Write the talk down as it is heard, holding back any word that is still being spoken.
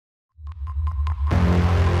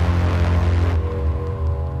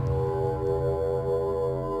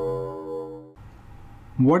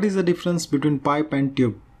What is the difference between pipe and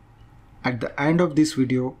tube? At the end of this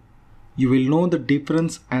video, you will know the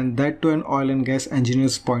difference, and that to an oil and gas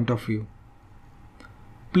engineer's point of view.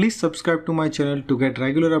 Please subscribe to my channel to get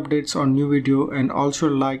regular updates on new video, and also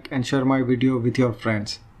like and share my video with your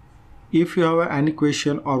friends. If you have any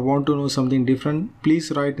question or want to know something different,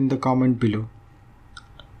 please write in the comment below.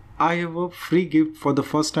 I have a free gift for the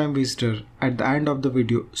first time visitor at the end of the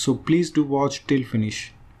video, so please do watch till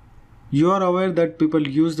finish. You are aware that people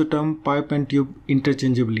use the term pipe and tube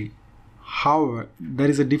interchangeably. However, there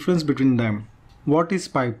is a difference between them. What is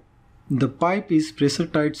pipe? The pipe is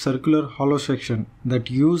pressure-tight circular hollow section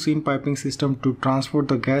that used in piping system to transport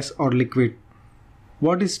the gas or liquid.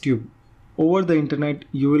 What is tube? Over the internet,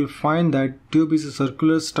 you will find that tube is a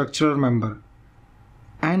circular structural member,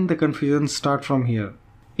 and the confusion starts from here.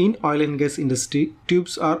 In oil and gas industry,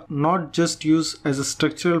 tubes are not just used as a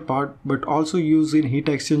structural part but also used in heat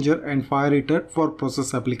exchanger and fire heater for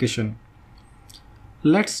process application.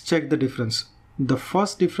 Let's check the difference. The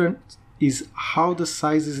first difference is how the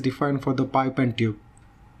size is defined for the pipe and tube.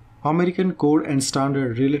 American code and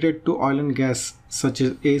standard related to oil and gas such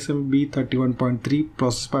as ASME 31.3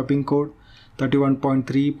 process piping code,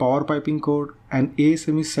 31.3 power piping code, and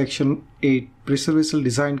ASME section 8 pressure vessel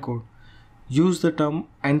design code use the term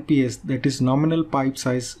NPS, that is nominal pipe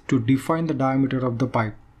size, to define the diameter of the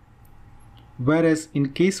pipe. Whereas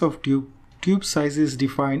in case of tube size is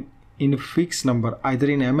defined in a fixed number either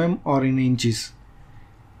in mm or in inches.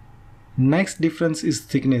 Next difference is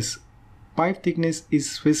thickness. Pipe thickness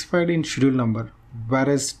is specified in schedule number,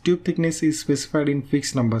 whereas tube thickness is specified in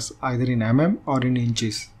fixed numbers either in mm or in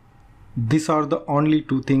inches. These are the only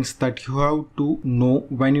two things that you have to know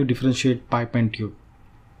when you differentiate pipe and tube.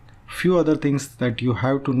 Few other things that you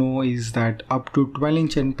have to know is that up to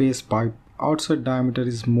 12-inch NPS pipe outside diameter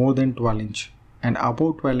is more than 12-inch, and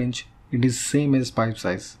above 12-inch it is same as pipe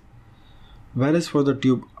size. Whereas for the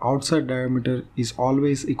tube, outside diameter is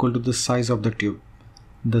always equal to the size of the tube.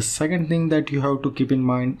 The second thing that you have to keep in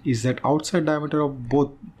mind is that outside diameter of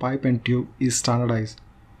both pipe and tube is standardized.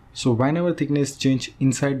 So whenever thickness change,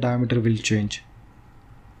 inside diameter will change.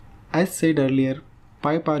 As said earlier,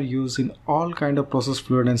 pipe are used in all kind of process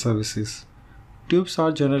fluid and services. Tubes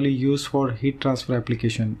are generally used for heat transfer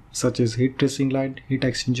application such as heat tracing line, heat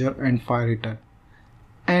exchanger and fire heater,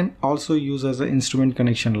 and also used as an instrument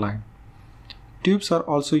connection line. Tubes are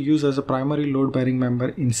also used as a primary load bearing member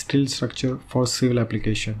in steel structure for civil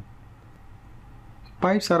application.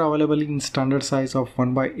 Pipes are available in standard size of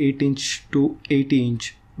 1/8 inch to 80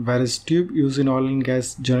 inch, whereas tube used in oil and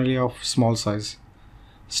gas generally of small size.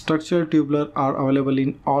 Structural tubular are available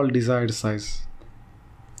in all desired size.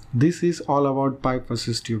 This is all about pipe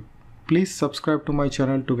versus tube. Please subscribe to my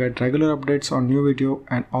channel to get regular updates on new video,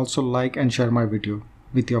 and also like and share my video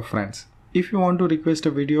with your friends. If you want to request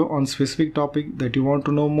a video on specific topic that you want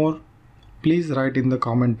to know more, please write in the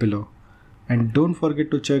comment below. And don't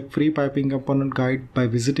forget to check free piping component guide by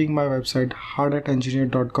visiting my website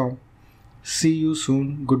hardatengineer.com. See you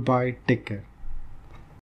soon. Goodbye. Take care.